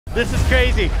This is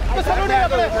crazy.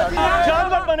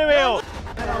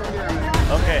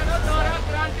 Okay.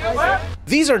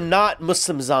 These are not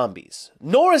Muslim zombies,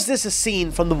 nor is this a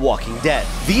scene from The Walking Dead.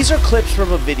 These are clips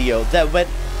from a video that went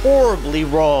horribly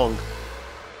wrong.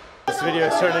 This video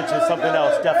has turned into something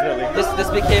else, definitely. This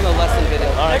became a lesson video.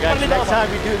 All right, guys, next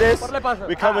time we do this,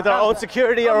 we come with our own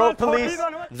security, our own police.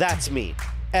 That's me,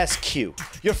 SQ,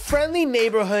 your friendly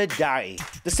neighborhood da'i.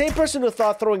 The same person who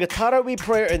thought throwing a Taraweeh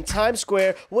prayer in Times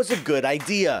Square was a good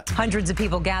idea. Hundreds of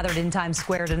people gathered in Times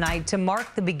Square tonight to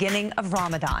mark the beginning of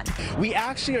Ramadan. We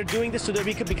actually are doing this so that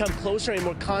we can become closer and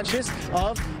more conscious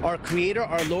of our Creator,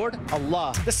 our Lord,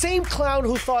 Allah. The same clown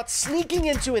who thought sneaking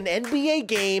into an NBA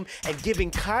game and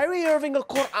giving Kyrie Irving a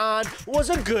Quran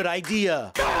was a good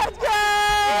idea. Let's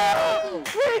go!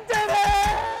 We did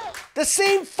it! The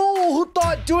same fool who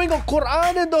thought doing a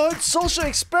Quran in the Hood social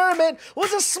experiment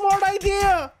was a smart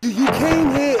idea. You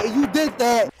came here and you did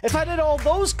that. If I did all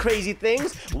those crazy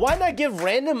things, why not give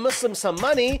random Muslims some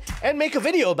money and make a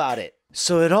video about it?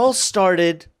 So it all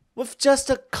started with just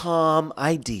a calm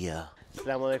idea.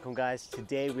 Assalamu alaikum, guys.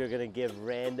 Today we're gonna give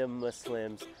random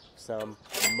Muslims some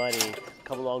money.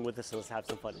 Come along with us and let's have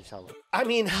some fun, inshallah. I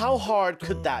mean, how hard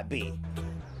could that be?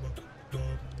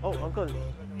 Oh, uncle.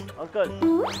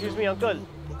 Uncle. Excuse me, uncle.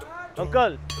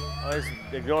 Uncle. Oh, he's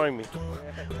ignoring me.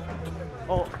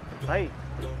 Oh, bhai.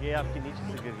 ये आपके नीचे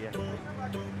से गिर गया.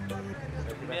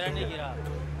 मेरा नहीं गिरा.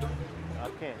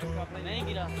 आपके? नहीं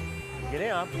गिरा. गिरे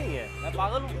आपके ही है. मैं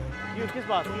पागल हूँ. क्यों, किस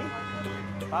बात की?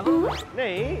 पागल हूँ.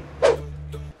 नहीं.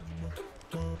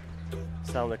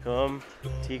 अस्सलाम वालेकुम.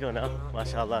 ठीक हो ना?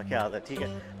 माशाल्लाह, क्या हाल है? ठीक है?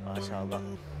 माशाल्लाह.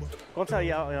 कौन सा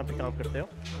यहाँ पे काम करते हो?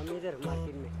 हम इधर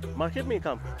मार्केट में. मार्केट में ही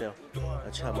काम करते हो?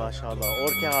 अच्छा, माशाल्लाह.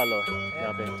 और क्या हाल है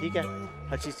यहाँ पे? ठीक है?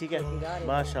 हर चीज़ ठीक है?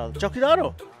 माशाल्लाह. चौकीदार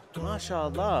हो?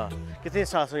 माशाल्लाह. कितने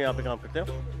साल से यहाँ पे काम करते हो?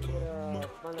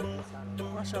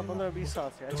 माशाल्लाह, 15-20 साल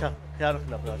से. अच्छा, ख्याल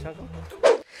रखना अपना. अच्छा.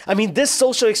 I mean, this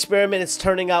social experiment is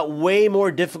turning out way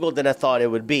more difficult than I thought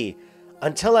it would be,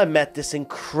 until I met this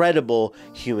incredible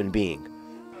human being.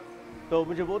 तो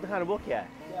मुझे वो दिखाना, वो क्या है?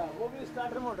 वो भी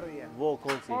स्टार्टर मोटर ही है. वो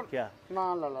कौन सी? क्या?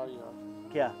 ना लाला यार.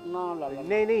 क्या? ना लाला.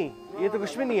 नहीं, ये तो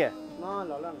कुछ भी नहीं है. ना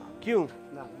लाला ना. क्यों?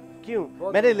 ना. क्यों?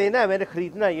 मैंने लेना है, मैंने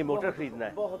खरीदना है, ये मोटर खरीदना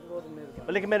है. बहुत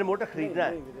मेहरबानी. लेकिन मैंने मोटर खरीदना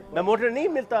है. मैं मोटर नहीं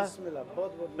मिलता. बिस्मिल्लाह.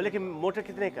 बहुत. लेकिन मोटर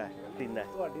कितने का है? खरीदना है.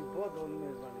 ਤੁਹਾਡੀ बहुत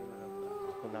मेहरबानी मैडम.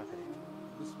 खुदा करे.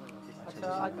 अच्छा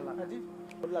जी.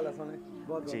 लाला सोने.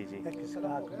 जी.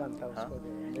 हक बनता है उसको.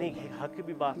 नहीं, हक की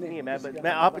भी बात नहीं है.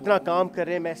 मैं आप इतना काम कर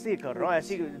रहे हैं, मैं ऐसे ही कर रहा हूँ,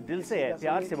 ऐसी दिल से है,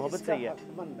 प्यार से, मोहब्बत से ही है.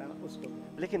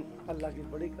 लेकिन अल्लाह की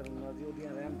बड़ी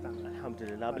रहमत.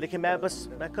 अल्हम्दुलिल्लाह. लेकिन मैं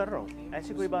कर रहा हूँ,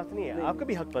 ऐसी कोई बात नहीं है. आपका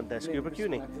भी हक बनता है इसके ऊपर, क्यों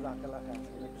नहीं?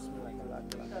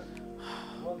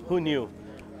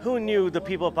 Who knew the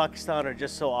people of Pakistan are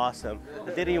just so awesome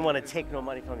that they didn't even want to take no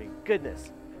money from me?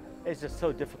 Goodness, it's just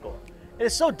so difficult.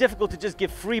 It's so difficult to just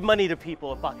give free money to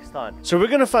people of Pakistan. So we're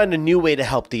gonna find a new way to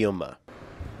help the Ummah.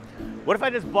 What if I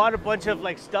just bought a bunch of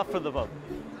like stuff for the vote?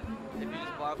 If you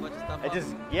just bought a bunch of stuff.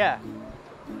 Yeah.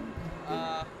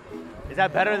 Is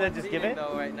that better than just give it? No,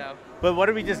 right now. But what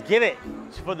if we just give it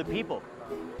for the people?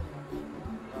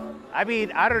 I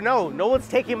mean, I don't know. No one's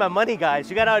taking my money, guys.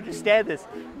 You gotta understand this.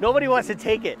 Nobody wants to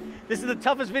take it. This is the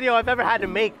toughest video I've ever had to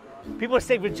make. People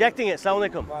are rejecting it. Assalamu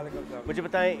alaikum. मुझे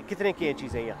बताएं कितने की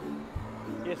चीजें यहाँ?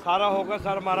 ये सारा होगा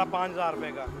sir हमारा 5,000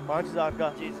 रुपए का. 5,000 का?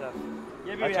 जी सर.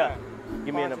 ये भी अच्छा.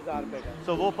 Give me 5,000 रुपए का.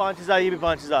 So वो 5,000, ये भी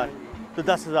 5,000. तो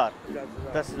 10,000.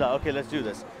 10,000. Okay, let's do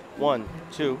this. 1,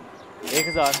 2,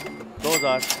 1,000,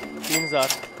 2,000, 3,000,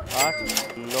 8,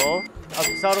 9. अब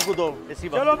सारों को दो इसी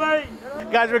बात. चलो भाई.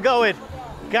 Guys, we're going.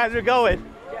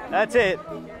 That's it.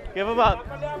 Give them up.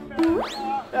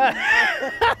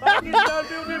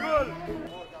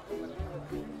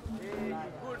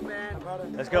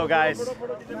 Let's go, guys.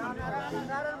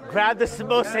 Grab the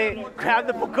samosa, grab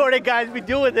the pakora, guys. We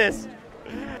doing this.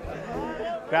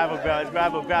 Grab them, guys.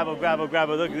 Grab them.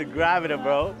 Look, they're grabbing them,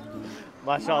 bro.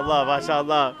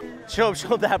 Mashallah. Show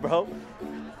that, bro.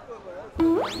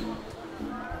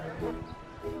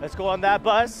 Let's go on that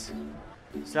bus.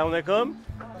 Assalamu alaikum.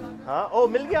 हाँ, ओ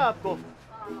मिल गया आपको.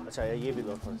 अच्छा ये भी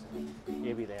लो थोड़ा सा.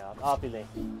 ये भी ले आप ही लें.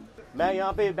 मैं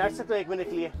यहाँ पे बैठ सकता हूँ 1 मिनट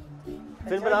के लिए.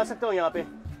 फिल्म बना सकता हूँ यहाँ पे.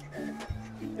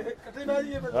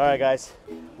 All right, guys,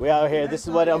 we out here. This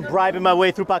is what I'm bribing my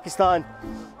way through Pakistan.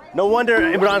 No wonder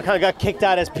Imran Khan got kicked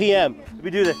out as PM.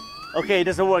 We do this. Okay, it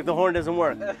doesn't work. The horn doesn't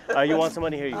work. All right, you want some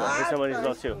money? Here you go. Here's some money as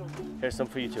well too. Here's some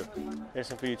for you too. Here's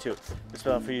some for you too. This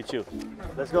one for you too.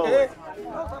 Let's go.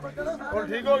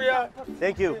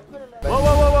 Thank you.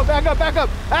 Whoa! Back up!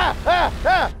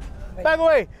 Ah!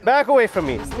 Back away from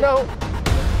me. No.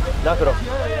 Knock it off.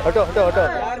 Hട്ടോ.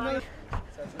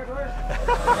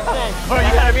 bro,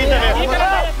 you gotta beat them.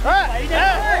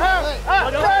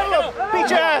 Beat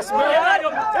your ass, bro.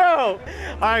 Yo.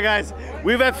 All right, guys,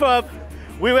 we went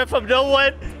from no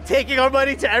one taking our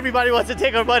money to everybody wants to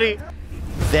take our money.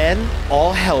 Then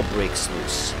all hell breaks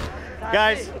loose.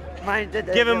 Guys,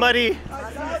 giving money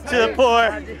to the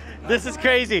poor. This is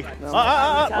crazy.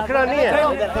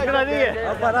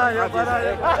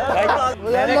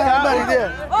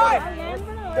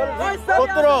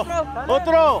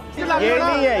 Otro. ये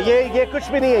नहीं है, ये कुछ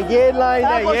भी नहीं है, ये line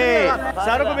है, ये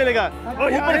सारों को मिलेगा।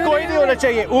 ऊपर कोई नहीं होना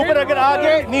चाहिए, ऊपर अगर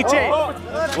आगे नीचे।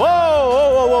 वो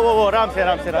आराम से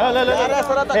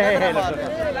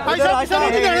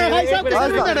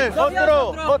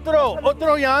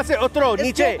उतरो यहाँ से उतरो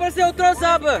नीचे। ऊपर से उतरो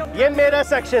सब। ये मेरा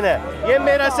सेक्शन है,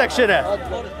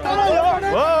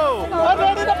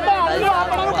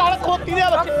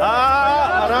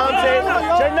 आराम से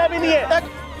चढ़ना भी नहीं है।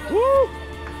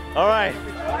 All right,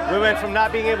 we went from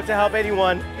not being able to help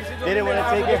anyone, they didn't want to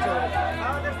take it,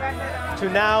 to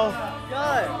now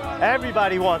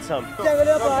everybody wants some.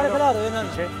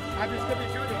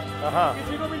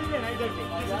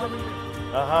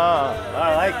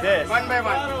 I like this. One by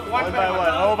one.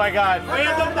 Oh my God.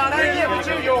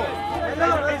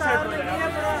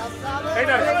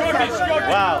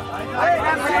 Wow.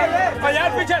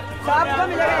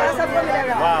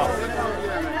 Wow.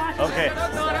 Okay.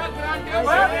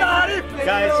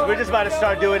 Guys, we're just about to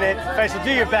start doing it. Faisal,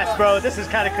 do your best, bro. This is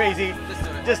kind of crazy.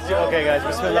 Just do, okay, guys.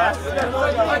 Bismillah.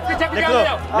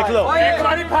 Nikhlo.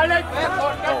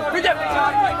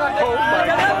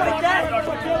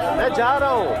 मैं जा रहा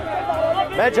हूँ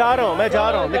निकलो मैं जा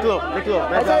रहा हूँ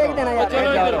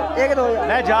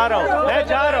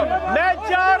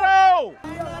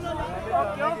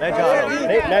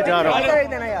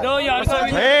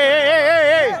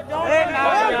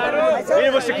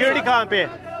वो सिक्योरिटी कहाँ पे?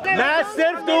 मैं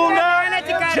सिर्फ दूंगा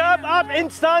जब आप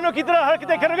इंसानों की तरह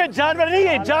हरकतें करोगे। जानवर नहीं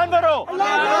है, जानवर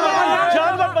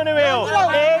बने हुए हो।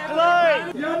 एक लाइन।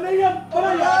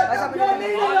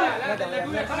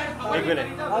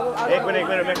 एक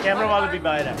मिनट मैं कैमरा वाला भी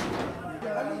बाहर है।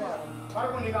 All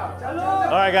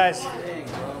right, guys,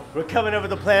 we're coming up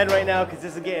with a plan right now because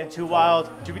this is getting too wild.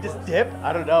 Should we just dip?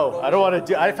 I don't know. I don't want to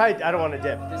dip.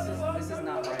 This is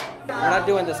not right. We're not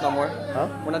doing this no more. Huh?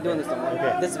 We're not doing this no more.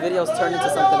 Okay. This video's turned into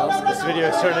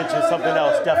something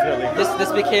else. Definitely.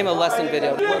 This became a lesson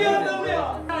video.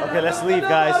 Okay, let's leave,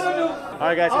 guys. All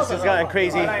right, guys, this has gotten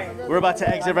crazy. We're about to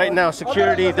exit right now.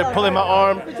 Security, they're pulling my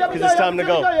arm because it's time to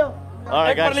go. All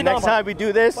right, guys, next time we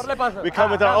do this, we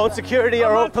come with our own security,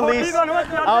 our own police.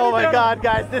 Oh my God,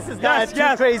 guys, this has gotten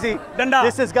too crazy.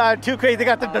 This has gotten too crazy. They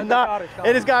got the danda.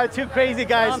 It has gotten too crazy,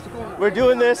 guys. We're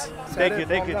doing this. Thank you.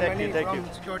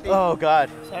 Oh God.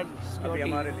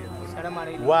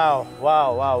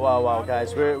 Wow,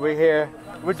 guys, we're here.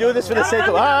 We're doing this for the sake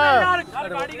of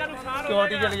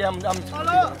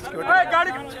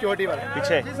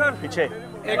पीछे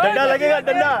डंडा लगेगा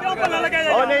डंडा।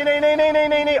 Oh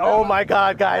नहीं। Oh my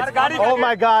God, guys. Oh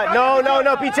my God.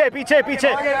 No पीछे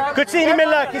कुछ नहीं मिल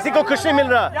रहा, किसी को कुछ नहीं मिल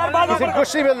रहा।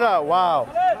 Wow.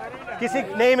 किसी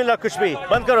नहीं मिल रहा कुछ भी।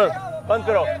 बंद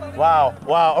करो।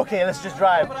 Wow. Okay, let's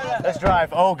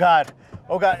drive. Oh God.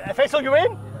 Faisal, you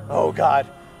in? Oh God.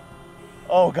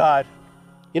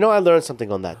 You know, I learned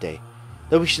something on that day,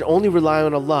 that we should only rely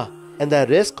on Allah, and that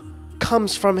rizq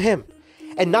comes from Him,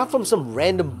 and not from some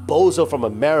random bozo from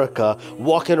America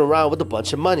walking around with a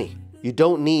bunch of money. You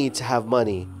don't need to have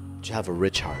money to have a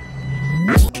rich heart.